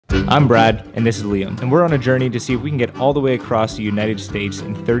I'm Brad, and this is Liam, and we're on a journey to see if we can get all the way across the United States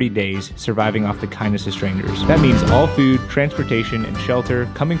in 30 days, surviving off the kindness of strangers. That means all food, transportation, and shelter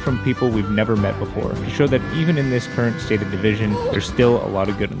coming from people we've never met before, to show that even in this current state of division, there's still a lot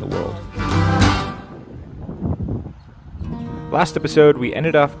of good in the world. Last episode, we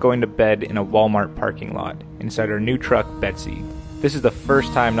ended up going to bed in a Walmart parking lot, inside our new truck, Betsy. This is the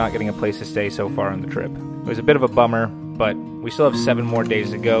first time not getting a place to stay so far on the trip. It was a bit of a bummer, but we still have 7 more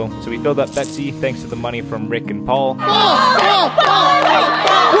days to go, so we filled up Betsy thanks to the money from Rick and Paul.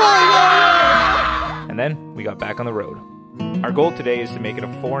 And then we got back on the road. Our goal today is to make it a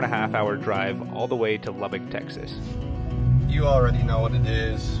 4.5-hour drive all the way to Lubbock, Texas. You already know what it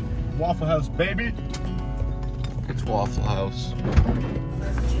is. Waffle House, baby. It's Waffle House.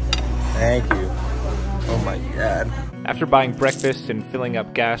 Thank you. Oh my God. After buying breakfast and filling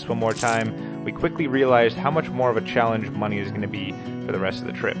up gas one more time, we quickly realized how much more of a challenge money is going to be for the rest of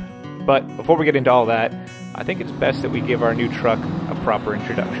the trip. But before we get into all that, I think it's best that we give our new truck a proper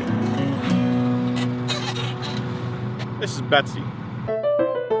introduction. This is Betsy.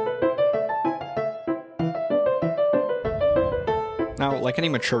 Now, like any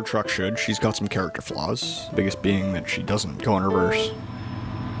mature truck should, she's got some character flaws, the biggest being that she doesn't go in reverse.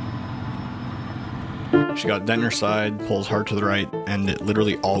 She got a dent in her side, pulls hard to the right, and it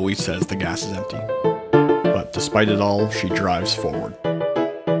literally always says the gas is empty. But despite it all, she drives forward.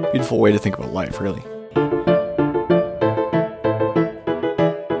 Beautiful way to think about life, really.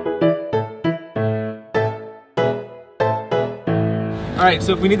 Alright,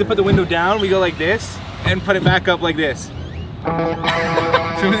 so if we need to put the window down, we go like this, and put it back up like this.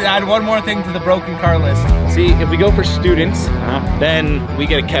 So we add one more thing to the broken car list. See, if we go for students, then we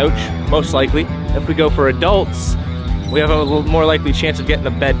get a couch, most likely. If we go for adults, we have a little more likely chance of getting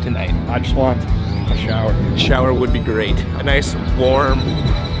a bed tonight. I just want a shower. A shower would be great. A nice, warm,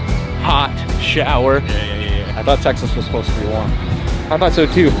 hot shower. Yeah. I thought Texas was supposed to be warm. I thought so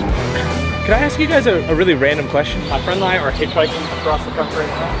too. Can I ask you guys a really random question? My friend and I are hitchhiking across the country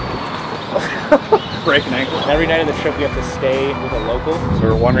now. Breaking ankle. Every night of the trip we have to stay with a local. So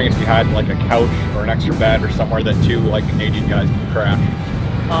we're wondering if you had like a couch or an extra bed or somewhere that 2 like Canadian guys can crash.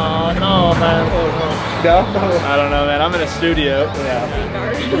 No, man. No? I don't know, man. I'm in a studio. Yeah.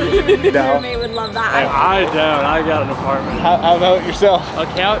 No. Roommate would love that. I don't. I got an apartment. How about yourself? A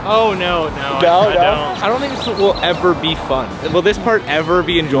couch? Oh, no. I I don't think this will ever be fun. Will this part ever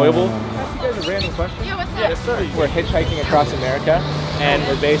be enjoyable? Can I ask you guys a random question? Yeah, what's that? Yes, sir. We're hitchhiking across America, and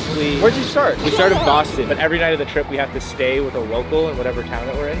we're basically... Where'd you start? We started in Boston, but every night of the trip we have to stay with a local in whatever town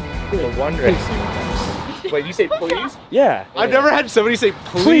that we're in. We're wondering... Wait, you say please? Yeah. I've never had somebody say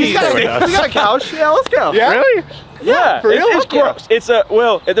please. We got a couch. Yeah, let's go. Yeah? Really? Yeah. For real? It's gross. It's a,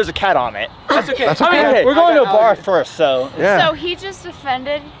 well, there's a cat on it. That's okay. That's okay. We're going to a bar first, so. Yeah. So he just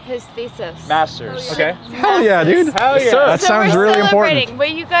defended his thesis. Masters. Okay. Hell yeah, dude. Hell yeah. That So sounds we're really celebrating. important.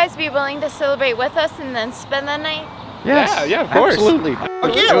 Will you guys be willing to celebrate with us and then spend the night? Yes. Yeah, of course. Absolutely.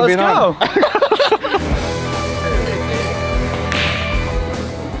 Okay, It would be let's an go.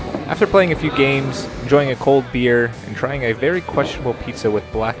 After playing a few games, enjoying a cold beer, and trying a very questionable pizza with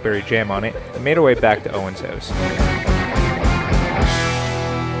blackberry jam on it, we made our way back to Owen's house.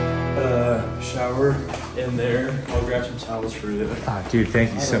 Shower in there. I'll grab some towels for you. Ah, dude,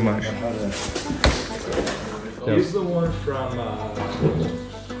 thank you so much. Use the one from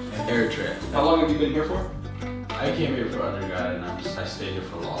Airtrip. How long have you been here for? I came here for undergrad and I stayed here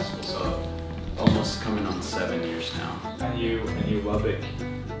for law school, so almost coming on 7 years now. And you love it.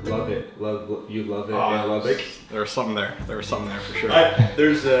 You love it in Lubbock. There was something there. There was something there for sure.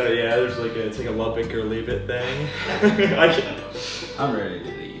 There's like it's like a Lubbock or leave it thing. I'm ready to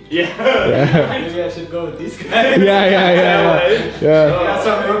leave. Yeah. Maybe I should go with these guys. Yeah. Got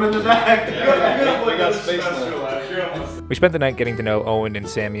some room in the back. We got space now. We spent the night getting to know Owen and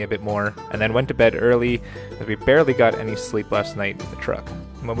Sammy a bit more, and then went to bed early, as we barely got any sleep last night in the truck.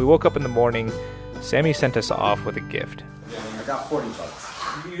 And when we woke up in the morning, Sammy sent us off with a gift. I got $40.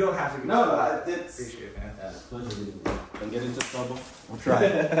 You don't have to. No, it's appreciate it, man. Yeah, pleasure meeting you. Don't get into trouble. We'll try.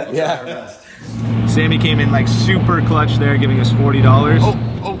 We'll try our best. Sammy came in like super clutch there, giving us $40.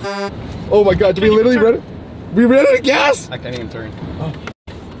 Oh my God! Did we literally run it? We ran out of gas. I can't even turn.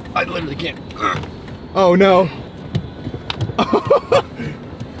 I literally can't. Oh no!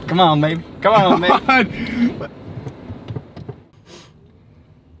 Come on, baby. Come on, baby.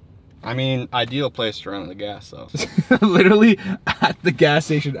 I mean, ideal place to run the gas, though. Literally at the gas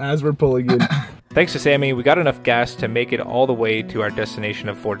station as we're pulling in. Thanks to Sammy, we got enough gas to make it all the way to our destination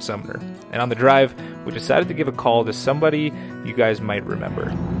of Fort Sumner. And on the drive, we decided to give a call to somebody you guys might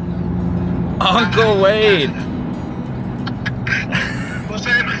remember. Uncle Wade. What's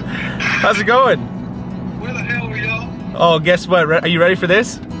that? How's it going? Where the hell are y'all? Oh, guess what? Are you ready for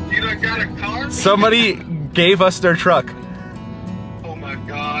this? You done got a car? Somebody gave us their truck. Oh my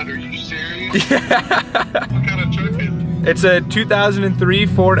God, are you serious? Yeah. What kind of truck is it? It's a 2003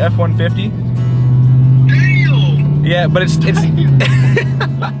 Ford F-150. Damn! Yeah, but it's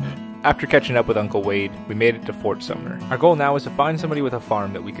After catching up with Uncle Wade, we made it to Fort Sumner. Our goal now is to find somebody with a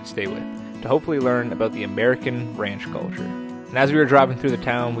farm that we could stay with, to hopefully learn about the American ranch culture. And as we were driving through the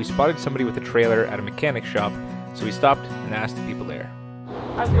town, we spotted somebody with a trailer at a mechanic shop, so we stopped and asked the people there.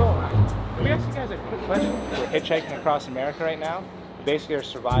 How's it going? Can we ask you guys a quick question? We're hitchhiking across America right now. We basically are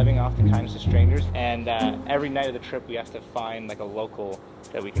surviving off the kindness of strangers, and every night of the trip we have to find like a local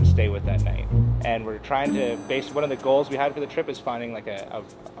that we can stay with that night. And we're trying to one of the goals we had for the trip is finding like a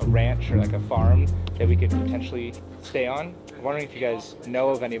ranch or like a farm that we could potentially stay on. I'm wondering if you guys know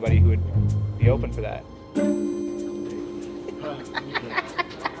of anybody who would be open for that.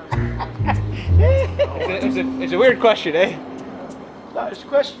 It's a weird question, eh? No, it's a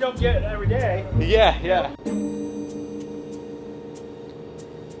question you don't get every day. Yeah, yeah.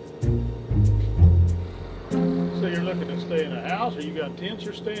 So you're looking to stay in a house, or you got tents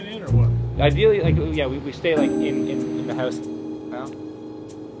you're staying in, or what? Ideally, like, yeah, we stay like in the house. No?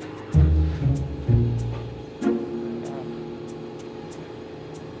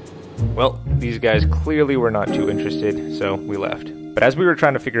 Well, these guys clearly were not too interested, so we left. But as we were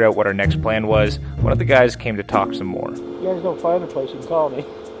trying to figure out what our next plan was, one of the guys came to talk some more. You guys don't find a place, you can call me.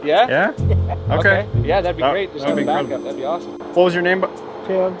 Yeah? Yeah? Okay. Yeah, that'd be great. Just that'd have a be backup. incredible. That'd be awesome. What was your name?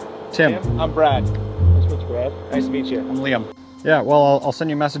 Tim. Tim. I'm Brad. Nice to meet you, Brad. Nice to meet you. I'm Liam. Yeah, well, I'll send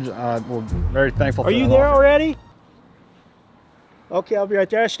you a message. We're very thankful for Are you that there offer. already? Okay, I'll be right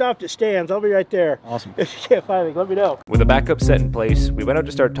there. I stopped at Stan's. I'll be right there. Awesome. If you can't find me, let me know. With a backup set in place, we went out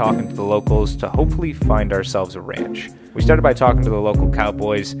to start talking to the locals to hopefully find ourselves a ranch. We started by talking to the local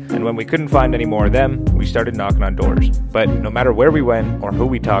cowboys, and when we couldn't find any more of them, we started knocking on doors. But no matter where we went or who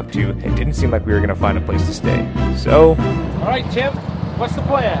we talked to, it didn't seem like we were going to find a place to stay. So... All right, Tim, what's the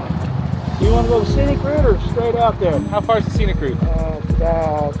plan? You want to go the scenic route or straight out there? How far is the scenic route? It's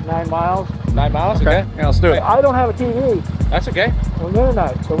about 9 miles. 9 miles? Okay. Yeah, let's do it. I don't have a TV. That's okay. We're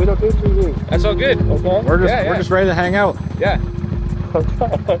internet, so we don't do TV. That's all good. Okay? We're just ready to hang out. Yeah.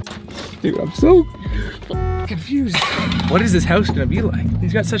 Dude, I'm so confused. What is this house gonna be like?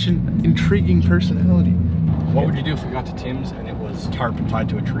 He's got such an intriguing personality. What would you do if we got to Tim's and it was tarp and tied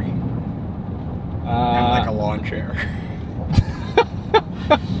to a tree? And like a lawn chair.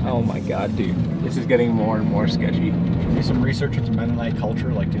 Oh my god, dude. This is getting more and more sketchy. Do some research into Mennonite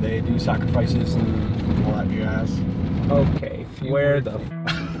culture, like do they do sacrifices and all that jazz? Okay, where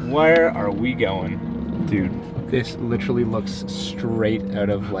are we going? Dude, this literally looks straight out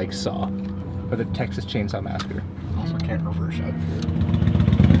of like Saw or the Texas Chainsaw Massacre. Also can't reverse out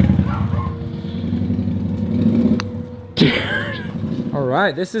here. All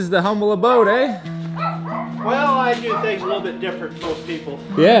right, this is the humble abode, eh? Well, I do things a little bit different from most people.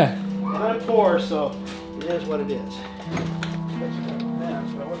 Yeah. I'm poor, so it is what it is.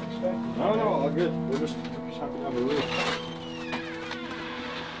 That's what I wasn't expecting. No, all good. We're just happy to have a roof.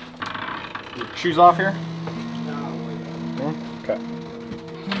 Your shoes off here? No. Okay.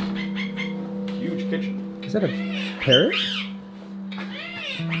 Huge kitchen. Is that a parrot?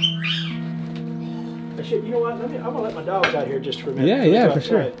 You know what? I'm gonna let my dogs out here just for a minute. Yeah, for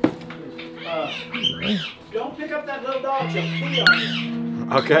sure. Don't pick up that little dog. She'll pee on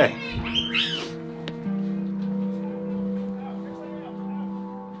you. Okay.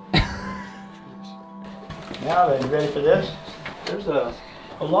 Now then, you ready for this? There's a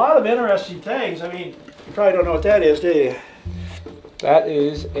lot of interesting things. I mean, you probably don't know what that is, do you? That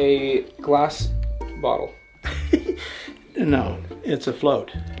is a glass bottle. No, it's a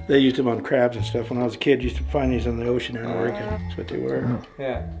float. They used them on crabs and stuff. When I was a kid, I used to find these in the ocean there in Oregon. That's what they were.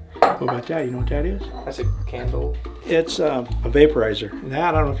 Yeah. What about that? You know what that is? That's a candle. It's a vaporizer.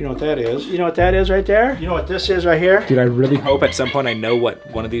 That, I don't know if you know what that is. You know what that is right there? You know what this is right here? Dude, I really hope at some point I know what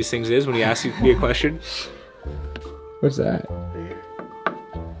one of these things is when he asks me a question. What's that?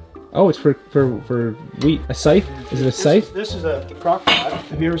 Oh, it's for wheat. A scythe? Is it a scythe? This is a crock pot.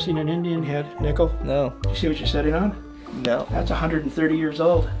 Have you ever seen an Indian head nickel? No. You see what you're sitting on? No. That's 130 years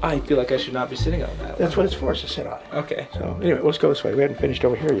old. I feel like I should not be sitting on that. That's what it's for, to sit on. Okay. So anyway, let's go this way. We haven't finished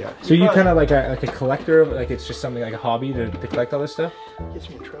over here yet. So you kind of like a collector of, like it's just something like a hobby to collect all this stuff? Gets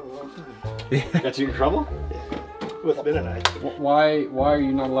me in trouble all the time. Gets you in trouble? Yeah. With Mennonite. Why are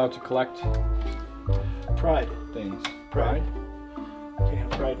you not allowed to collect Pride. things? Pride. Can't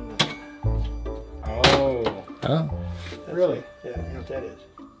have pride in this. Oh. Oh. Really? Yeah, you know what that is.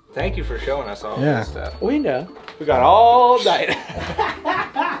 Thank you for showing us all Yeah. this stuff. We know. We got all night.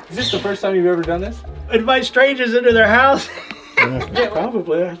 Is this the first time you've ever done this? Invite strangers into their house? Yeah,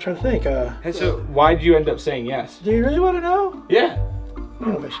 probably. I'm trying to think. And so, why did you end up saying yes? Do you really want to know? Yeah. I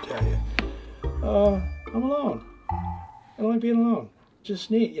don't know if I should tell you. I'm alone. I don't like being alone. It's just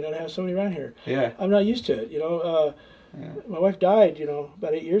neat, you know, to have somebody around here. Yeah. I'm not used to it, you know. My wife died, you know,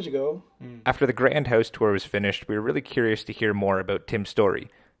 about 8 years ago. After the grand house tour was finished, we were really curious to hear more about Tim's story.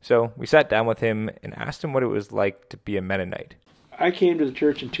 So we sat down with him and asked him what it was like to be a Mennonite. I came to the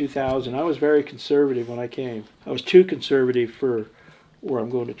church in 2000. I was very conservative when I came. I was too conservative for where I'm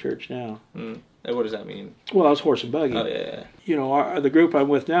going to church now. And what does that mean? Well, I was horse and buggy. Oh, yeah. You know, the group I'm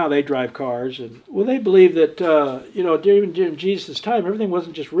with now, they drive cars. And well, they believe that, you know, even during Jesus' time, everything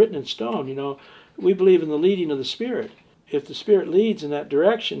wasn't just written in stone, you know. We believe in the leading of the Spirit. If the Spirit leads in that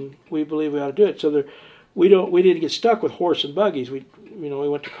direction, we believe we ought to do it. So we didn't get stuck with horse and buggies. We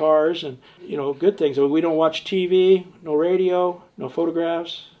went to cars and, you know, good things. We don't watch TV, no radio, no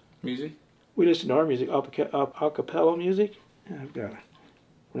photographs. Music? We listen to our music, a cappella music. Yeah, I've got it.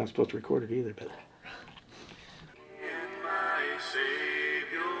 We're not supposed to record it either, but.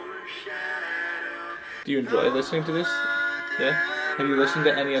 Do you enjoy listening to this? Yeah? Have you listened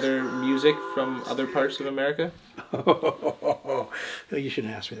to any other music from other parts of America? You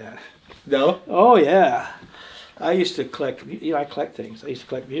shouldn't ask me that. No? Oh, yeah. I used to collect, you know, I collect things. I used to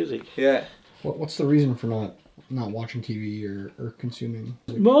collect music. Yeah. What's the reason for not watching TV or consuming?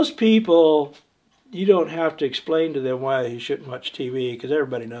 Most people, you don't have to explain to them why you shouldn't watch TV, because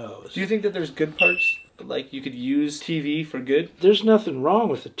everybody knows. Do you think that there's good parts? Like you could use TV for good? There's nothing wrong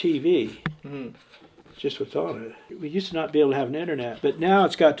with the TV. Mm-hmm. Just what's on it. We used to not be able to have an internet, but now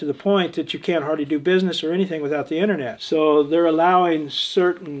it's got to the point that you can't hardly do business or anything without the internet. So they're allowing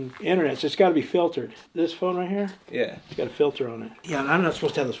certain internets. It's got to be filtered. This phone right here? Yeah. It's got a filter on it. Yeah, and I'm not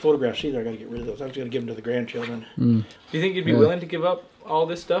supposed to have those photographs either. I got to get rid of those. I'm just going to give them to the grandchildren. Do you think you'd be willing to give up all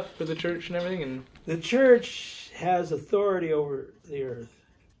this stuff for the church and everything? And the church has authority over the earth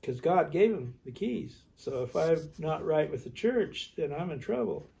because God gave them the keys. So if I'm not right with the church, then I'm in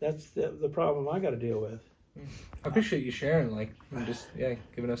trouble. That's the problem I got to deal with. I appreciate you sharing, like, and just,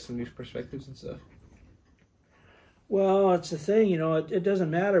 giving us some new perspectives and stuff. Well, it's the thing, you know, it doesn't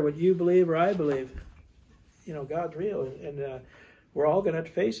matter what you believe or I believe. You know, God's real, and we're all going to have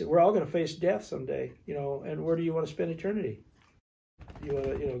to face it. We're all going to face death someday, you know, and where do you want to spend eternity? Do you want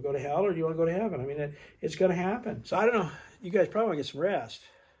to, you know, go to hell or do you want to go to heaven? I mean, it's going to happen. So I don't know. You guys probably want to get some rest.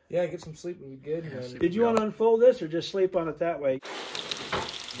 Yeah, get some sleep would be good. Did you want to unfold this or just sleep on it that way?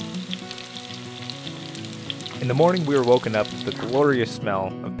 In the morning, we were woken up with the glorious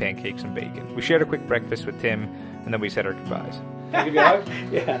smell of pancakes and bacon. We shared a quick breakfast with Tim, and then we said our goodbyes. Can I give you a hug?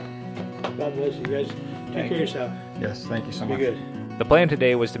 Yeah. God bless you guys. Take care of yourself. Yes, thank you so much. Be good. The plan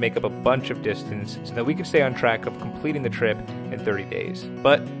today was to make up a bunch of distance so that we could stay on track of completing the trip in 30 days.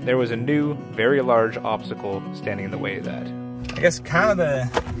 But there was a new, very large obstacle standing in the way of that. I guess kind of the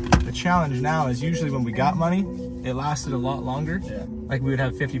challenge now is usually when we got money, it lasted a lot longer. Yeah. Like we would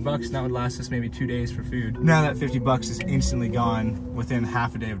have 50 bucks and that would last us maybe 2 days for food. Now that 50 bucks is instantly gone within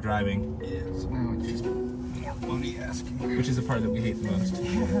half a day of driving. Yeah, so now it's just money asking. Which is the part that we hate the most.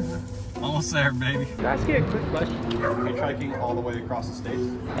 Almost there, baby. Can I ask you a quick question? Are we hiking all the way across the states?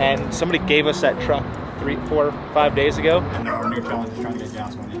 And somebody gave us that truck 3, 4, 5 days ago. And our new challenge is trying to get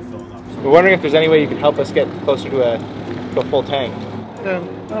gas money and fill it up. So We're wondering if there's any way you could help us get closer to a full tank. I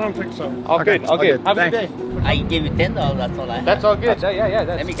don't think so. All good. Have a good day. I give you $10, that's all I have. That's all good. Yeah.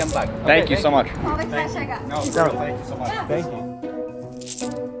 Let me come back. Thank you so much. All the cash I got. No, thank you so much. Thank you.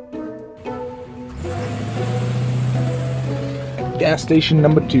 Gas station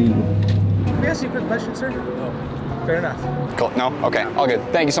number 2. Can we ask you a quick question, sir? No. Fair enough. Cool. No? Okay, all good.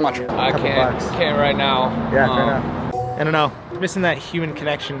 Thank you so much. I can't right now. Yeah, fair enough. I don't know. Missing that human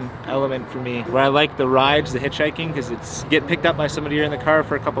connection element for me, where I like the rides, the hitchhiking, because it's get picked up by somebody, you're in the car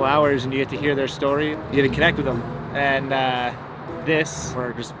for a couple hours and you get to hear their story, you get to connect with them. And this,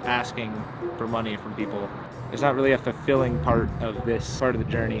 we're just asking for money from people. There's not really a fulfilling part of this part of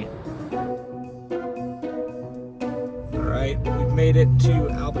the journey. All right, we've made it to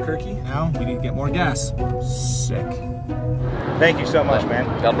Albuquerque. Now we need to get more gas. Sick. Thank you so much, man.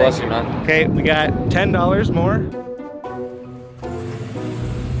 God bless you, man. Okay, we got $10 more.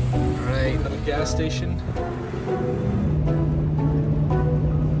 Gas station.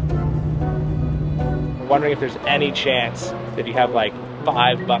 I'm wondering if there's any chance that you have like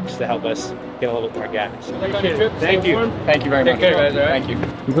 $5 to help us get a little bit more gas. Thank you. Thank you very much. Take care, guys, all right? Thank you.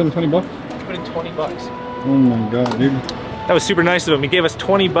 You put in 20 bucks? Put in 20 bucks. Oh my god, dude. That was super nice of him. He gave us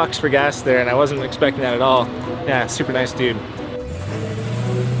 20 bucks for gas there and I wasn't expecting that at all. Yeah, super nice dude.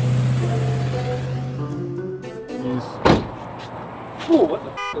 Ooh, what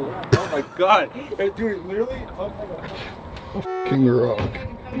the f Oh my god. Dude, literally, oh my god. King Rock.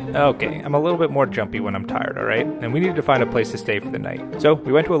 Okay, I'm a little bit more jumpy when I'm tired, alright? And we needed to find a place to stay for the night. So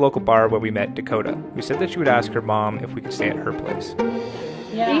we went to a local bar where we met Dakota. We said that she would ask her mom if we could stay at her place.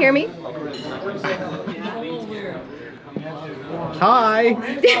 Yeah. Do you hear me? Hi!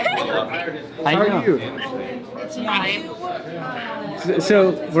 How are you?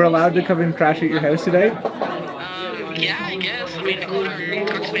 So, we're allowed to come and crash at your house today? Yeah, I guess. I mean, Dakota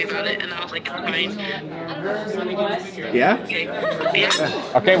talked to me about it, and I was like, fine. Yeah?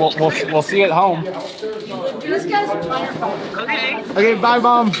 Yeah. Okay, we'll see you at home. These guys are wonderful. Okay. Okay, bye,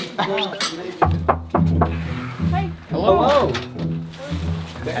 Mom. Hi. Hello.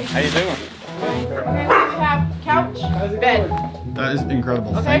 How you doing? Okay, we have couch, bed. That is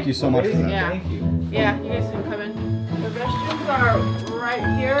incredible. Okay. Thank you so much for that. Yeah. Yeah, you guys can come in. The restrooms are right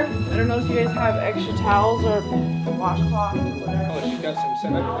here. I don't know if you guys have extra towels or washcloth or whatever. Oh, she's got some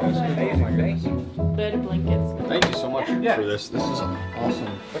set up. Amazing. Thank you. Bed and blankets. Thank you so much for this. This is awesome.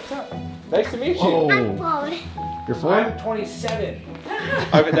 What's up? Nice to meet you. Oh. You're 4? I'm 27.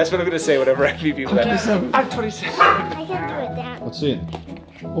 That's what I'm going to say whenever I meet people. I'm 27. I can do it, Dad. Let's see it.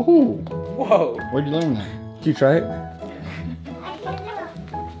 Oh. Whoa. Where'd you learn that? Can you try it?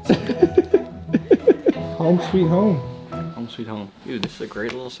 Home sweet home. Home sweet home. Dude, this is a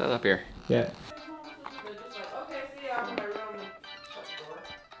great little setup here. Yeah.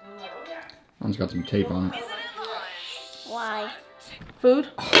 One's got some tape on it. Why? Food?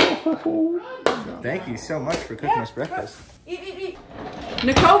 Thank you so much for cooking us breakfast. Eat.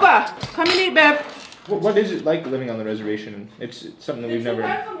 Nikoba, come and eat, babe. What is it like living on the reservation? It's something that we've never... It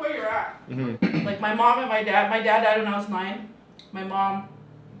depends on where you're at. Mm-hmm. Like my mom and my dad died when I was 9. My mom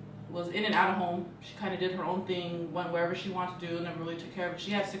was in and out of home. She kind of did her own thing, went wherever she wanted to do, and never really took care of it.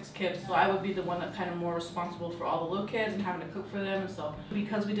 She had 6 kids, so I would be the one that kind of more responsible for all the little kids and having to cook for them. And so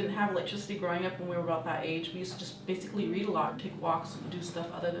because we didn't have electricity growing up when we were about that age, we used to just basically read a lot, take walks, and do stuff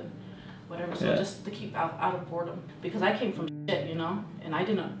other than whatever. So just to keep out of boredom. Because I came from shit, you know, and I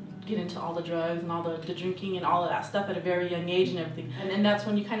didn't get into all the drugs and all the drinking and all of that stuff at a very young age and everything. And then that's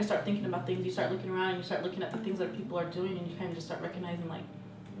when you kind of start thinking about things. You start looking around and you start looking at the things that people are doing, and you kind of just start recognizing, like,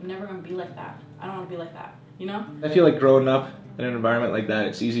 I'm never going to be like that. I don't want to be like that, you know? I feel like growing up in an environment like that,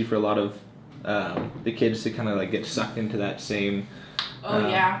 it's easy for a lot of the kids to kind of like get sucked into that same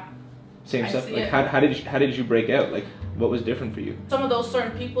same stuff. Like how did you break out? Like what was different for you? Some of those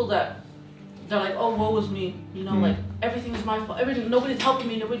certain people that they're like, oh, woe is me, you know, like everything is my fault. Nobody's helping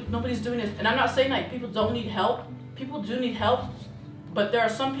me. Nobody's doing this. And I'm not saying like people don't need help. People do need help, but there are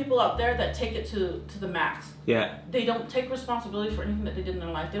some people out there that take it to the max. Yeah. They don't take responsibility for anything that they did in their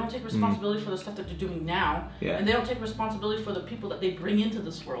life. They don't take responsibility for the stuff that they're doing now. Yeah. And they don't take responsibility for the people that they bring into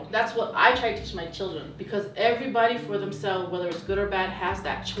this world. That's what I try to teach my children, because everybody for themselves, whether it's good or bad, has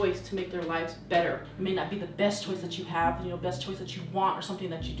that choice to make their lives better. It may not be the best choice that you have, you know, best choice that you want or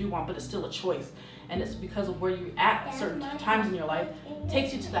something that you do want, but it's still a choice. And it's because of where you're at certain times in your life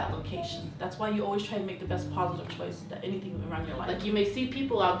takes you to that location. That's why you always try to make the best positive choice that anything around your life. Like you may see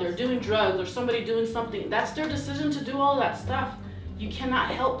people out there doing drugs or somebody doing something. That's their decision to do all that stuff. You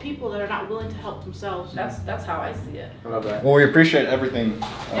cannot help people that are not willing to help themselves. That's how I see it. I love that. Well, we appreciate everything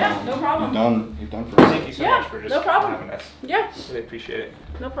no problem. you've done for us. Thank you so much for just having us. Yeah. Really appreciate it.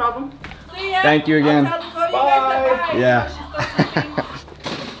 No problem. See ya. Thank you again. Bye. Yeah.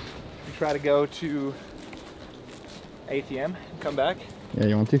 Try to go to ATM, come back. Yeah,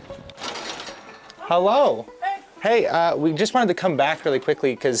 you want to? Hello. Hey, we just wanted to come back really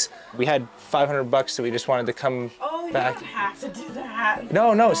quickly because we had $500, so we just wanted to come back. You don't have to do that.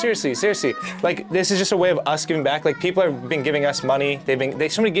 No, seriously. Like, this is just a way of us giving back. Like, people have been giving us money.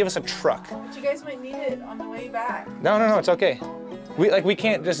 Somebody gave us a truck. But you guys might need it on the way back. No, it's okay. We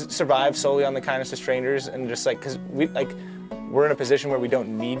can't just survive solely on the kindness of strangers and just like, cause we're in a position where we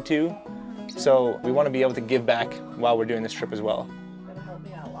don't need to. So we want to be able to give back while we're doing this trip as well. That'll help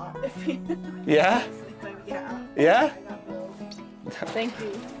me out a lot. Yeah? Yeah? Thank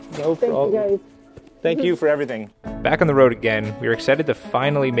you. No problem. Thank you for everything. Back on the road again, we were excited to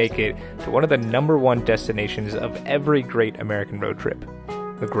finally make it to one of the #1 destinations of every great American road trip,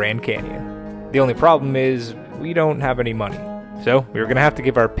 the Grand Canyon. The only problem is we don't have any money, so we were going to have to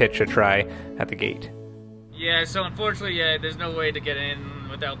give our pitch a try at the gate. Yeah, so unfortunately, there's no way to get in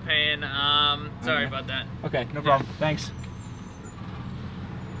without paying. Sorry about that. Okay, no problem. Thanks.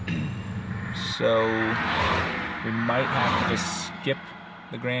 So we might have to just skip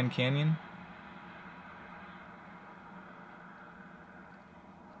the Grand Canyon.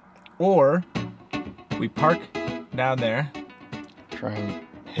 Or we park down there. Try and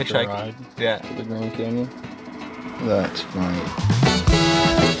hitchhike ride to the Grand Canyon. That's fine.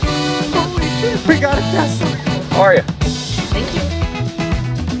 We got a Tesla. How are you? Thank you.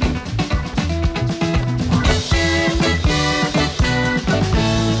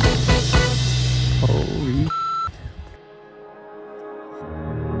 Holy.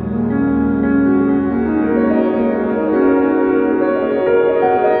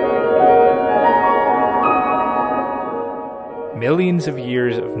 Millions of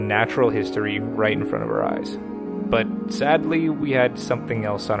years of natural history right in front of our eyes. But sadly, we had something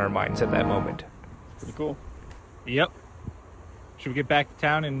else on our minds at that moment. Pretty cool. Yep. Should we get back to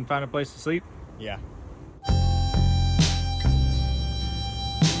town and find a place to sleep? Yeah.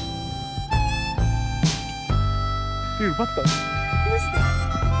 Dude, what the? What is that?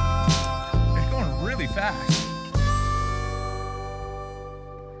 It's going really fast.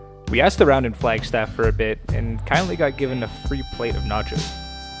 We asked around in Flagstaff for a bit and kindly got given a free plate of nachos.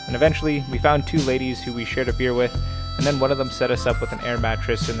 And eventually, we found two ladies who we shared a beer with, and then one of them set us up with an air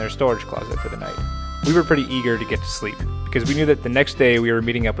mattress in their storage closet for the night. We were pretty eager to get to sleep, because we knew that the next day we were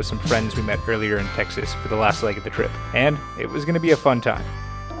meeting up with some friends we met earlier in Texas for the last leg of the trip, and it was going to be a fun time.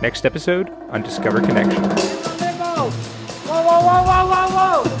 Next episode on Discover Connection. Whoa, whoa, whoa, whoa, whoa,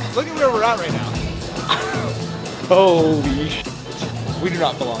 whoa! Look at where we're at right now. Holy shit. We do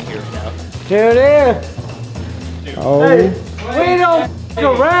not belong here now. There it is. Dude. Oh. Hey, we don't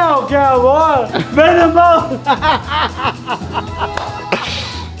around, cowboy. Bend them up.